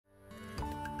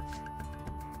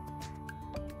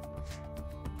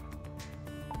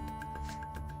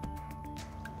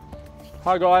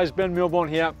Hi guys, Ben Milbourne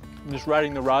here. I'm just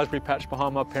raiding the raspberry patch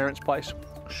behind my parents' place.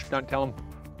 Shh, don't tell them.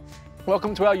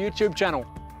 Welcome to our YouTube channel.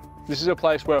 This is a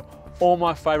place where all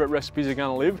my favorite recipes are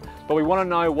gonna live, but we wanna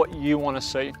know what you wanna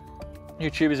see.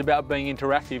 YouTube is about being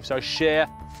interactive, so share,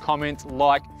 comment,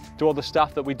 like, do all the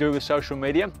stuff that we do with social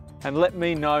media, and let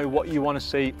me know what you wanna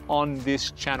see on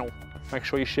this channel. Make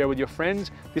sure you share with your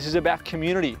friends. This is about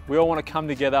community. We all wanna come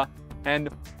together and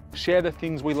share the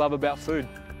things we love about food.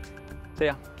 See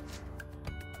ya.